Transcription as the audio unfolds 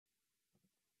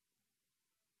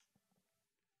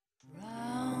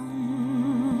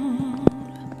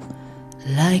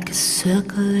like a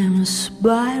circle in a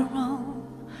spiral,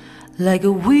 like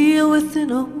a wheel within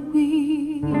a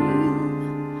wheel,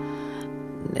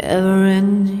 never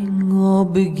ending or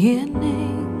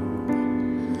beginning,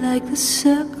 like the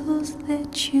circles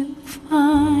that you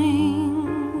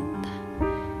find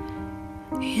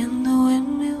in the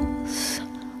windmills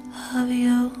of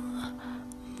your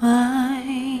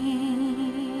mind.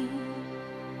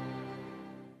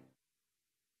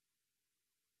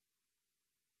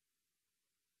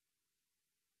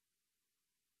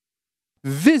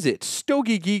 Visit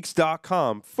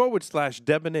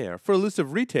StogieGeeks.com/Debonaire for a list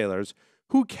of retailers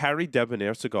who carry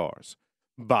Debonaire cigars.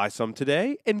 Buy some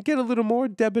today and get a little more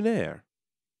Debonaire.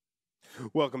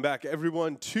 Welcome back,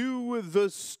 everyone, to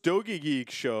the Stogie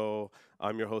Geeks Show.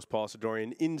 I'm your host, Paul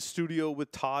Sidorian, in studio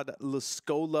with Todd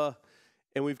Lascola.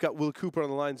 And we've got Will Cooper on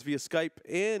the lines via Skype.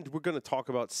 And we're going to talk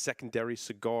about secondary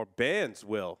cigar bans,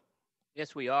 Will.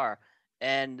 Yes, we are.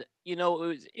 And, you know, it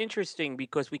was interesting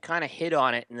because we kind of hit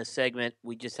on it in the segment.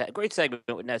 We just had a great segment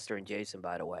with Nestor and Jason,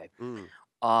 by the way,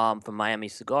 from Miami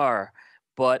Cigar.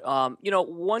 But, you know,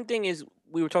 one thing is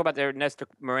we were talking about their Nestor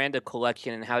Miranda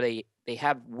collection and how they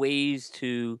have ways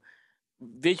to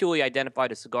visually identify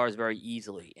the cigars very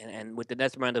easily. And with the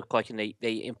Nestor Miranda collection,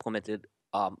 they implemented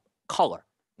color.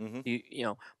 You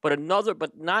know, but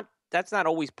that's not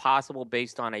always possible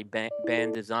based on a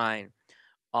band design.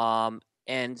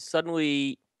 And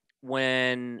suddenly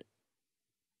when,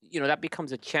 you know, that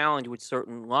becomes a challenge with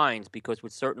certain lines, because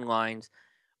with certain lines,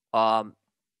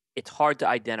 it's hard to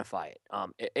identify it.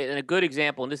 And a good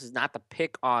example, and this is not to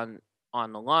pick on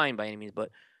the line by any means, but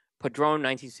Padron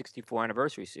 1964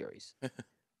 Anniversary Series.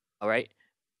 All right.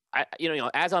 You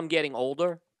know, as I'm getting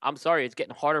older, I'm sorry, it's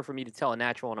getting harder for me to tell a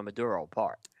natural and a Maduro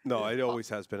apart. No, it always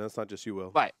has been. That's not just you,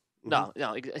 Will. Right. No.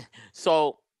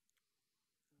 So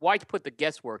why put the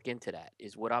guesswork into that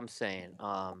is what I'm saying.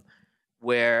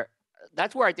 Where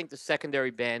that's where I think the secondary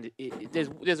band,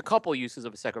 there's a couple uses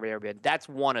of a secondary band. That's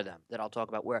one of them that I'll talk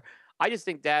about, where I just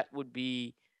think that would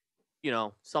be, you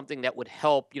know, something that would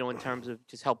help, you know, in terms of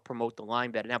just help promote the line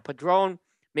better. Now, Padron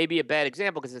may be a bad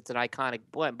example because it's an iconic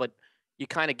blend, but you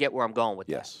kind of get where I'm going with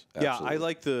that. Yes, absolutely. Yeah, I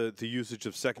like the usage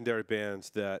of secondary bands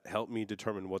that help me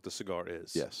determine what the cigar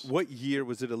is. Yes. What year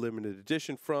was it a limited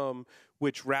edition from?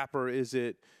 Which wrapper is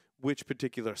it? Which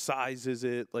particular size is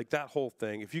it? Like that whole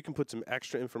thing. If you can put some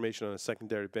extra information on a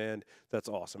secondary band, that's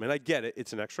awesome. And I get it.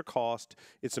 It's an extra cost.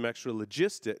 It's some extra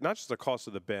logistic, not just the cost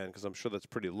of the band, because I'm sure that's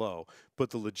pretty low,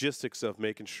 but the logistics of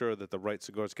making sure that the right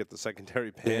cigars get the secondary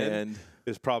band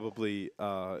is probably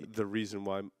the reason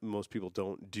why most people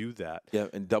don't do that. Yeah,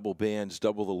 and double bands,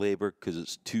 double the labor, because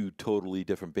it's two totally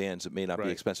different bands. It may not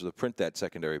be expensive to print that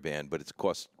secondary band, but it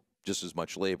costs just as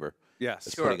much labor. Yes,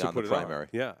 as putting on the primary.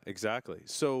 Yeah, exactly.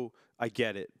 So I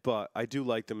get it, but I do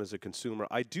like them as a consumer.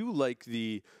 I do like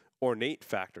the ornate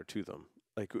factor to them.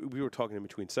 Like we were talking in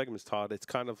between segments, Todd, it's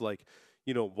kind of like,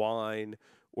 you know, wine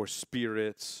or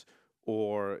spirits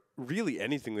or really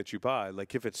anything that you buy.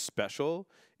 Like if it's special,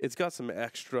 it's got some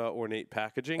extra ornate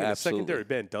packaging. And a secondary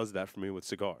band does that for me with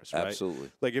cigars, right?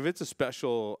 Absolutely. Like if it's a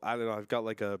special, I don't know, I've got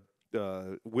like a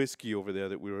whiskey over there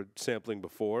that we were sampling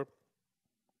before.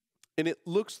 And it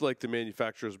looks like the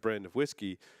manufacturer's brand of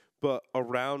whiskey, but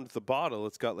around the bottle,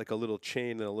 it's got like a little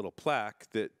chain and a little plaque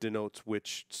that denotes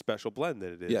which special blend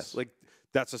that it is. Yes. Like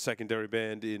that's a secondary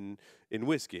band in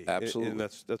whiskey. Absolutely. And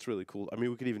that's really cool. I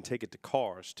mean, we could even take it to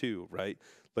cars too, right?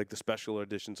 Like the special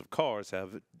editions of cars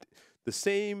have the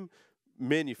same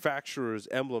manufacturer's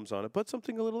emblems on it, but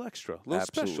something a little extra, a little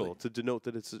special to denote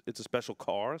that it's a special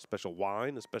car, a special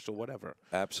wine, a special whatever.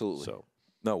 Absolutely. So.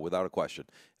 No, without a question.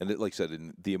 And like I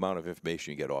said, the amount of information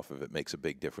you get off of it makes a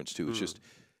big difference, too. It's just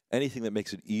anything that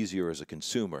makes it easier as a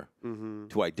consumer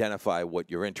to identify what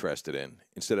you're interested in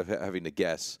instead of having to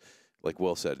guess, like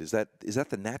Will said, is that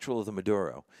the natural of the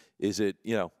Maduro? Is it,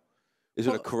 you know, is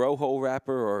it a Corojo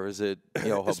wrapper or is it, you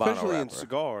know, Habano especially wrapper? In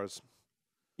cigars,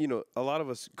 you know, a lot of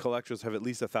us collectors have at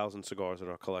least 1,000 cigars in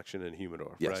our collection in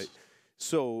humidor, right?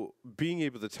 So being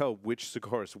able to tell which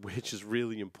cigar is which is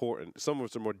really important. Some of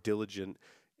us are more diligent,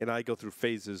 and I go through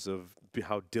phases of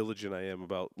how diligent I am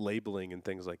about labeling and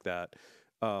things like that.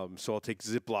 So I'll take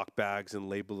Ziploc bags and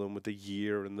label them with the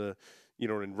year and the, you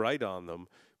know, and write on them.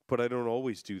 But I don't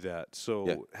always do that.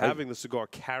 So having the cigar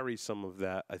carry some of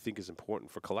that, I think, is important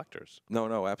for collectors.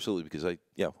 No, absolutely, because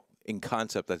in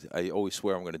concept, I always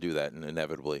swear I'm going to do that, and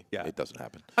inevitably it doesn't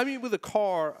happen. I mean, with a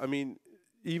car, I mean,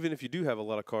 even if you do have a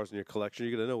lot of cars in your collection,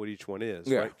 you're going to know what each one is,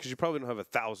 right? Because you probably don't have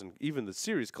 1,000. Even the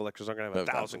series collectors aren't going to have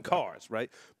 1,000 cars, right?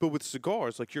 But with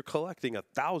cigars, like you're collecting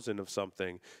 1,000 of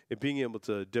something, and being able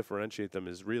to differentiate them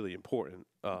is really important.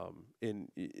 And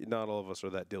not all of us are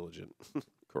that diligent.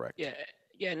 Correct. Yeah,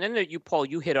 Yeah, and then Paul,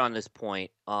 you hit on this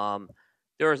point.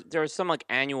 There are some like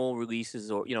annual releases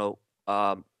or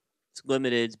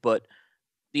limiteds, but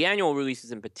the annual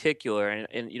releases in particular,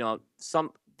 and some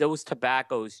those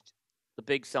tobaccos, the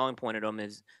big selling point of them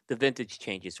is the vintage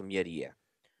changes from year to year.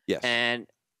 Yes. And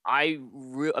I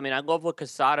mean, I love what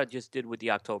Casada just did with the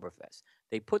Oktoberfest.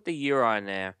 They put the year on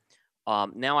there.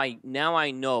 Now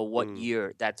I know what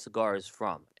year that cigar is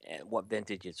from and what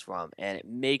vintage it's from, and it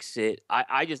makes it.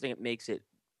 I just think it makes it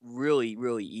really,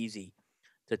 really easy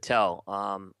to tell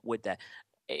with that.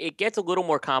 It gets a little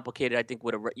more complicated, I think.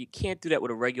 You can't do that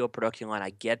with a regular production line.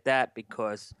 I get that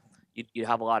because you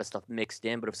have a lot of stuff mixed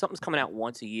in. But if something's coming out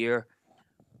once a year,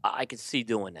 I could see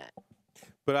doing that.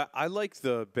 But I like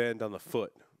the band on the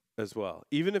foot as well.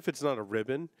 Even if it's not a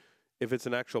ribbon, if it's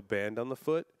an actual band on the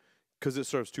foot, because it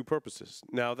serves two purposes.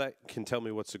 Now that can tell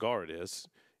me what cigar it is,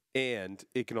 and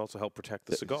it can also help protect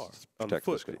the cigar on the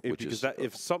foot. Because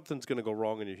if something's going to go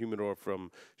wrong in your humidor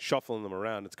from shuffling them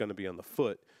around, it's going to be on the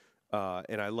foot.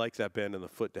 And I like that band on the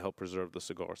foot to help preserve the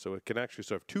cigar. So it can actually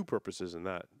serve two purposes in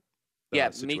that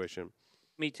situation.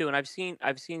 Me too. And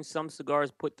I've seen some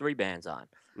cigars put 3 bands on.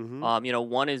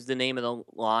 One is the name of the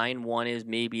line, one is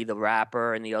maybe the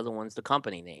wrapper, and the other one's the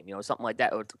company name. Something like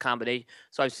that, or it's a combination.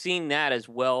 So I've seen that as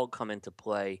well come into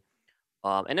play.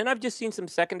 And then I've just seen some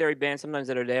secondary bands sometimes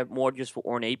that are there more just for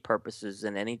ornate purposes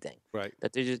than anything. Right.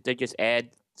 That they just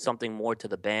add something more to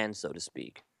the band, so to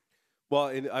speak. Well,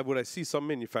 and what I see some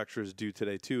manufacturers do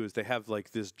today too is they have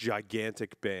like this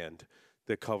gigantic band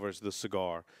that covers the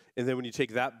cigar, and then when you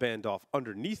take that band off,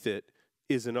 underneath it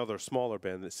is another smaller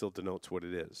band that still denotes what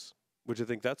it is, which I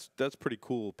think that's pretty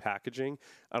cool packaging.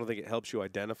 I don't think it helps you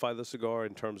identify the cigar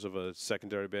in terms of a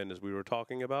secondary band as we were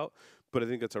talking about, but I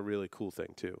think that's a really cool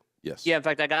thing too. Yes. Yeah, in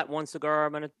fact, I got one cigar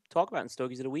I'm going to talk about in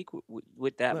Stogies of the Week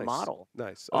with that model.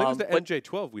 Nice. I think it was the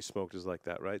NJ12 we smoked is like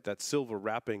that, right? That silver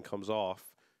wrapping comes off,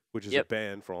 which is a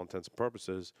band for all intents and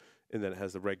purposes, and then it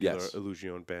has the regular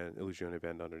Illusione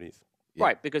band underneath. Yeah.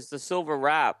 Right, because the silver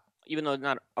wrap, even though it's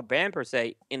not a band per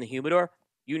se, in the humidor,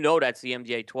 that's the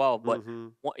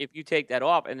MJ12. But if you take that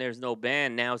off and there's no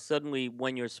band, now suddenly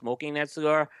when you're smoking that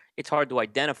cigar, it's hard to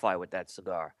identify with that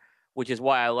cigar, which is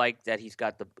why I like that he's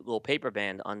got the little paper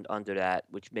band under that,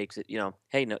 which makes it,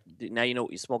 hey, now you know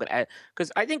what you're smoking.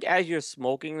 Because I think as you're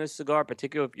smoking this cigar,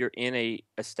 particularly if you're in a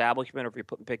establishment or if you're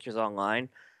putting pictures online,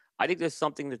 I think there's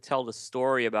something to tell the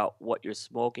story about what you're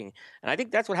smoking. And I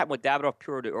think that's what happened with Davidoff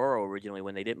Puro de Oro originally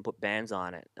when they didn't put bands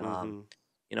on it.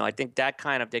 I think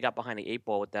that they got behind the 8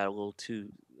 ball with that a little too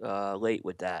late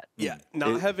with that. Yeah,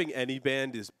 not having any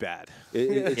band is bad.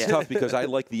 It's tough because I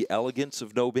like the elegance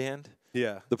of no band.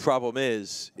 Yeah. The problem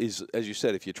is as you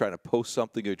said, if you're trying to post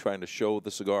something or you're trying to show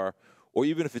the cigar, or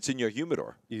even if it's in your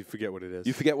humidor, you forget what it is.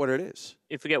 You forget what it is.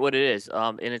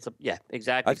 And it's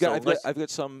exactly. I've got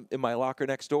some in my locker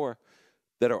next door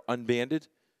that are unbanded,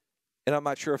 and I'm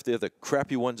not sure if they're the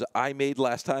crappy ones I made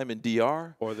last time in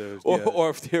DR, or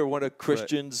if they're one of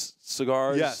Christian's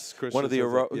cigars. Yes, Christian's one of the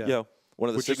one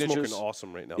of the which signatures. Which is smoking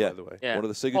awesome right now, by the way. Yeah. One of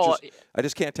the signatures. I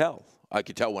just can't tell. I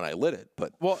could tell when I lit it,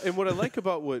 but and what I like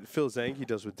about what Phil Zanke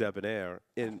does with Debonaire,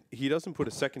 and he doesn't put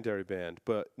a secondary band,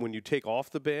 but when you take off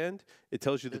the band, it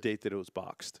tells you the date that it was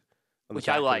boxed. On which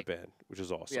the back I like. of the band, which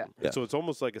is awesome. Yeah. So it's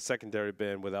almost like a secondary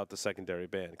band without the secondary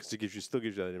band because it still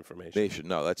gives you that information.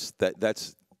 No, that's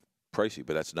pricey,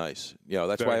 but that's nice.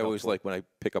 That's why I always like when I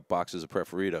pick up boxes of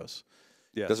Preferidos.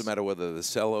 Yes. Doesn't matter whether the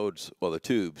cellodes or the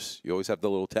tubes, you always have the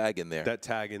little tag in there. That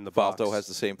tag in the box. Falto has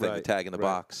the same thing, the tag in the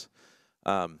box,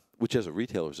 which as a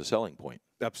retailer is a selling point.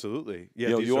 Absolutely.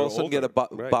 Yeah. You all of a sudden get a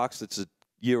box that's a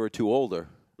year or two older.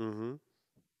 Mm-hmm.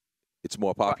 It's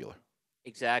more popular.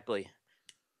 Exactly.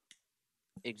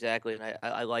 And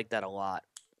I like that a lot.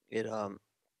 I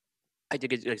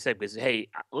think it's like I said, because hey,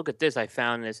 look at this, I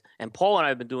found this, and Paul and I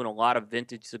have been doing a lot of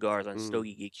vintage cigars on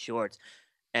Stogie Geeks Shorts,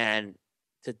 and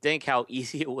to think how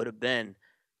easy it would have been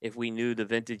if we knew the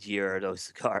vintage year of those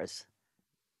cigars.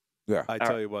 Yeah, I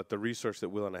tell you what, the research that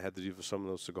Will and I had to do for some of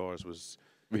those cigars was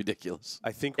ridiculous.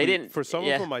 I think for some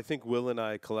of them, I think Will and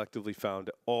I collectively found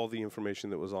all the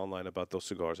information that was online about those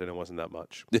cigars, and it wasn't that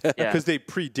much. Because they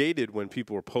predated when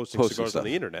people were posting cigars stuff on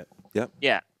the internet. Yep.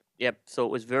 So it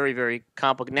was very, very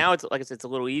complicated. Now it's like I said, it's a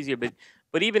little easier, but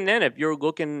even then, if you're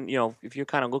looking, if you're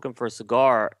kind of looking for a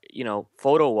cigar,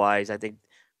 photo wise, I think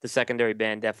the secondary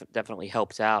band definitely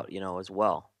helps out, as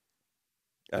well.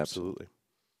 Absolutely.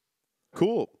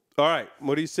 Cool. All right.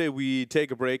 What do you say we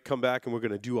take a break, come back, and we're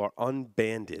going to do our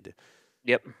unbanded.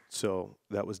 Yep. So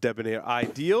that was Debonaire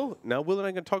Ideal. Now Will and I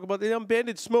are going to talk about the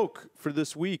unbanded smoke for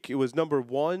this week. It was number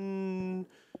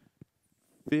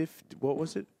 150. What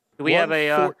was it? Do we have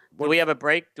a do we have a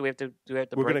break? Do we have to We're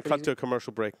break going to cut to a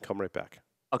commercial break and come right back.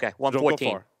 Okay, So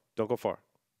 114. Don't go far.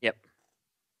 Yep.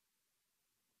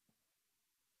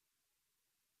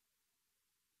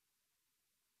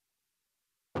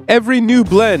 Every new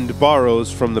blend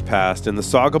borrows from the past, and the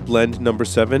Saga Blend number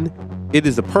 7, it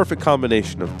is the perfect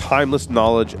combination of timeless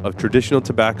knowledge of traditional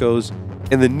tobaccos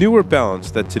and the newer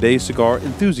balance that today's cigar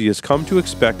enthusiasts come to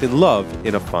expect and love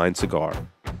in a fine cigar.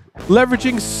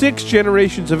 Leveraging 6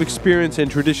 generations of experience and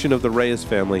tradition of the Reyes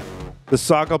family, the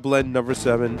Saga Blend number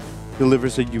 7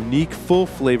 delivers a unique,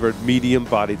 full-flavored,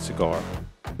 medium-bodied cigar.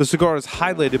 The cigar is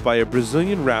highlighted by a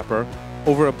Brazilian wrapper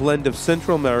over a blend of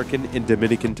Central American and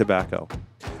Dominican tobacco.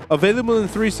 Available in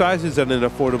 3 sizes at an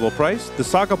affordable price, the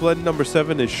Saga Blend number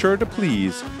 7 is sure to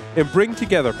please and bring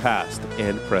together past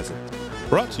and present.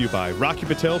 Brought to you by Rocky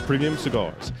Patel Premium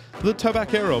Cigars. The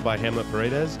Tabacero by Hamlet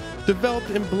Paredes, developed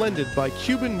and blended by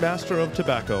Cuban master of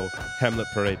tobacco, Hamlet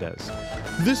Paredes.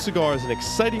 This cigar is an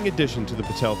exciting addition to the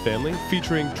Patel family,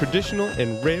 featuring traditional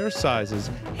and rare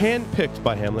sizes hand-picked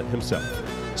by Hamlet himself.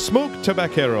 Smoke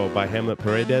Tabacero by Hamlet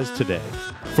Paredes today.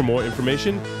 For more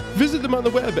information, visit them on the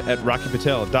web at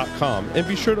rockypatel.com and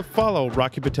be sure to follow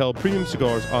Rocky Patel Premium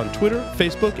Cigars on Twitter,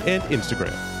 Facebook, and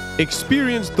Instagram.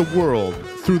 Experience the world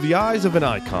through the eyes of an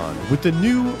icon with the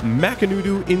new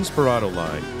Macanudo Inspirado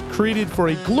line. Created for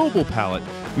a global palate,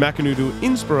 Macanudo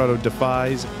Inspirado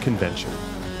defies convention.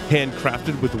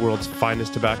 Handcrafted with the world's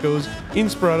finest tobaccos,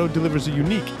 Inspirado delivers a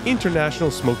unique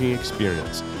international smoking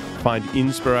experience. Find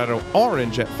Inspirado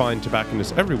Orange at fine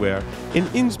tobacconists everywhere and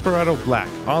Inspirado Black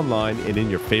online and in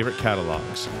your favorite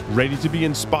catalogs. Ready to be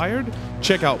inspired?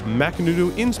 Check out Macanudo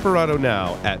Inspirado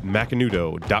now at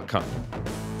macanudo.com.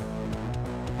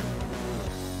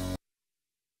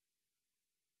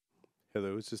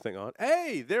 Hello, is this thing on?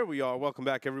 Hey, there we are. Welcome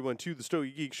back, everyone, to the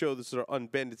Stogie Geeks Show. This is our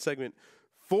Unbanded segment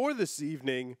for this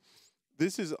evening.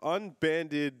 This is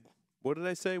Unbanded, what did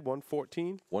I say,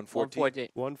 114? 114.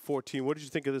 114. What did you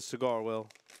think of this cigar, Will?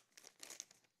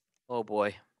 Oh,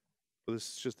 boy. Well, this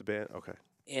is just the band? Okay.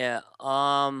 Yeah,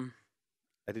 I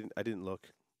didn't look.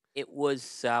 it was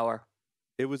sour.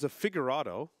 It was a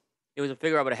Figurado. It was a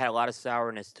figure out, but it had a lot of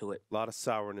sourness to it. A lot of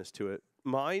sourness to it.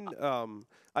 Mine,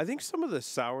 I think some of the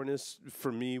sourness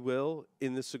for me, Will,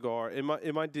 in the cigar, and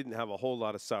mine didn't have a whole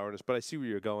lot of sourness, but I see where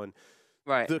you're going.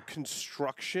 Right. The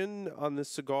construction on this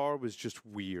cigar was just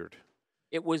weird.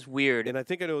 It was weird. And I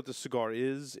think I know what the cigar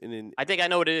is. And I think I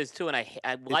know what it is, too, and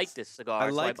I like this cigar. I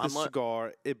so like I'm the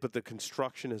cigar, but the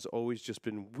construction has always just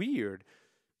been weird.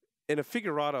 And a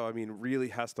Figurado, I mean, really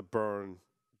has to burn,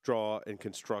 draw, and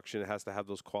construction. It has to have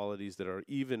those qualities that are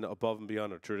even above and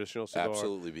beyond a traditional cigar.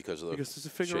 Absolutely, because it's a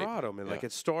Figurado, shape. man. Yeah. Like,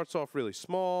 it starts off really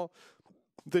small,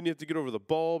 then you have to get over the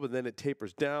bulb, and then it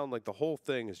tapers down. Like, the whole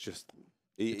thing is just,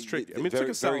 it's tricky. I mean, it's very,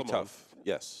 like a very Salomon. tough.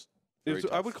 Yes.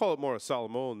 I would call it more a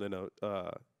Salomon than a,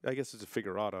 I guess it's a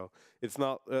Figurado. It's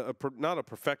not not a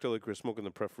Perfecto like we're smoking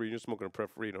the Preferino. You're smoking a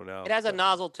Preferino now. It has a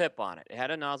nozzle tip on it. It had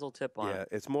a nozzle tip on it. Yeah,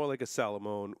 it's more like a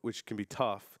Salomon, which can be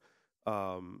tough.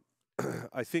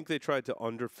 I think they tried to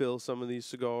underfill some of these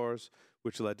cigars,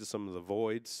 which led to some of the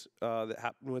voids that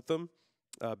happened with them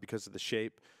because of the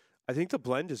shape. I think the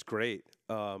blend is great.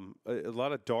 A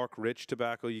lot of dark, rich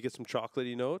tobacco. You get some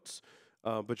chocolatey notes.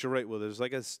 But you're right, Will. There's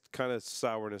like a kind of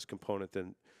sourness component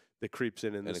that creeps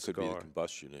in the cigar. And it could be the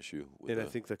combustion issue. And I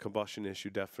think the combustion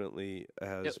issue definitely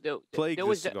has There plagued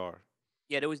was the cigar.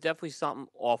 Yeah, there was definitely something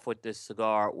off with this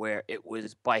cigar where it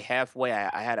was by halfway.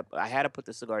 I had to put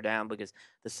the cigar down because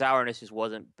the sourness just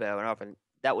wasn't bad enough, and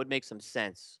that would make some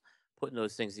sense putting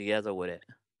those things together with it.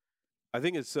 I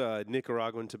think it's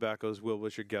Nicaraguan tobaccos. Will,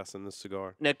 what's your guess on this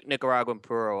cigar? Nicaraguan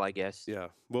Puro, I guess. Yeah.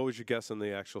 What was your guess on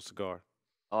the actual cigar?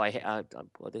 Oh,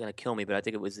 well, they're gonna kill me, but I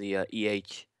think it was the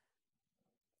EH.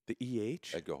 The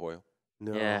EH? Edgar Hoyle.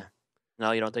 No. Yeah.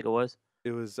 No, you don't think it was?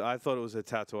 It was. I thought it was a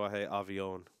Tatuaje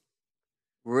Avion.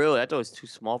 Really? I thought it was too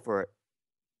small for it.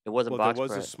 It wasn't Well, box there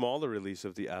was a bred. smaller release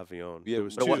of the Avion. Yeah, there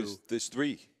was but two. what- There's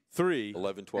 3.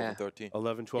 11, 12, Yeah. and 13.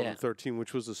 11, 12, and 13,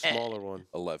 which was a smaller one.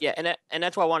 11. Yeah, and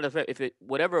that's why I wanted to. If it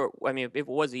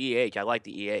was the EH, I like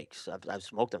the EH. I've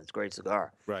smoked them. It's a great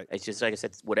cigar. Right. It's just like I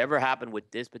said, whatever happened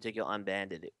with this particular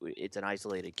Unbanded, it's an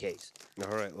isolated case.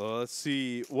 All right. Well, let's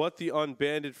see what the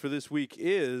Unbanded for this week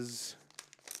is.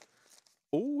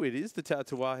 Oh, it is the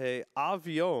Tatuaje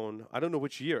Avion. I don't know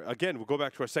which year. Again, we'll go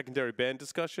back to our secondary band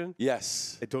discussion.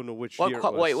 Yes. I don't know which year it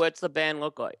was. Wait, what's the band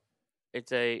look like?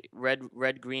 It's a red,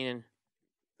 green, and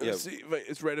Let's see. Wait,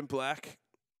 it's red and black.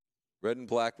 Red and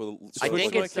black with. I Switch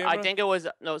think my it's. I camera? think it was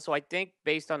no. So I think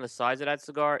based on the size of that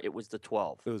cigar, it was the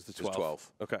 12. It was the It was 12.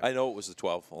 12. Okay. I know it was the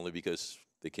 12 only because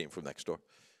they came from next door.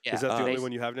 Yeah. Is that the only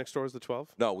one you have next door? Is the 12?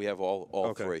 No, we have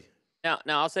all three. Now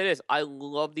I'll say this: I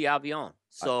love the Avion.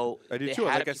 So I do too.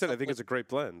 Like I said, I think it's a great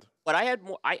blend. But I had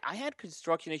more. I had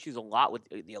construction issues a lot with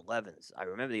the 11s. I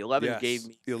remember the 11s gave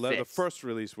me the first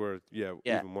release were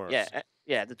even worse.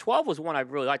 Yeah. The 12 was one I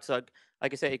really liked. So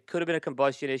like I said, it could have been a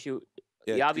combustion issue.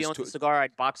 Yeah, the Avion cigar,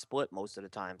 I'd box split most of the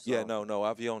time. So. Yeah, no,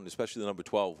 Avion, especially the number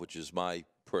 12, which is my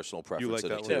personal preference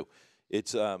in it too.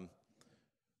 It's like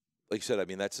you said. I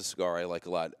mean, that's a cigar I like a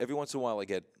lot. Every once in a while, I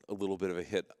get a little bit of a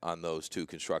hit on those two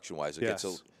construction-wise.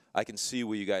 I can see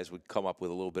where you guys would come up with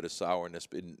a little bit of sourness,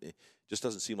 but it just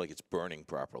doesn't seem like it's burning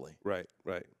properly. Right.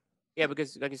 Yeah,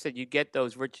 because like I said, you get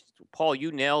those rich. Paul,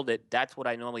 you nailed it. That's what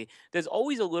I normally. There's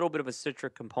always a little bit of a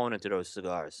citric component to those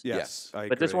cigars. Yes, I agree.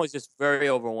 But this one was just very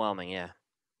overwhelming. Yeah.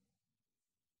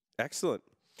 Excellent.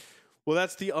 Well,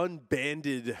 that's the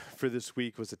unbanded for this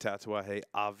week. Was the Tatuaje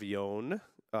Avion.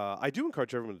 I do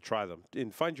encourage everyone to try them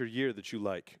and find your year that you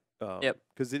like.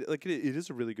 Because it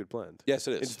is a really good blend. Yes,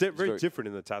 it is. It's very different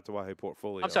in the Tatuaje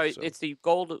portfolio. I'm sorry, it's the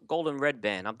gold and red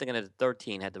band. I'm thinking of the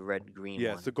 13 had the red green one.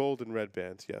 Yeah, it's the gold and red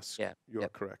band. Yes. Yeah. You are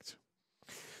correct.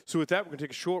 So with that, we're going to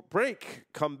take a short break.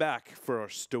 Come back for our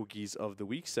Stogies of the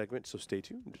Week segment. So stay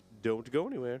tuned. Don't go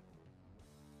anywhere.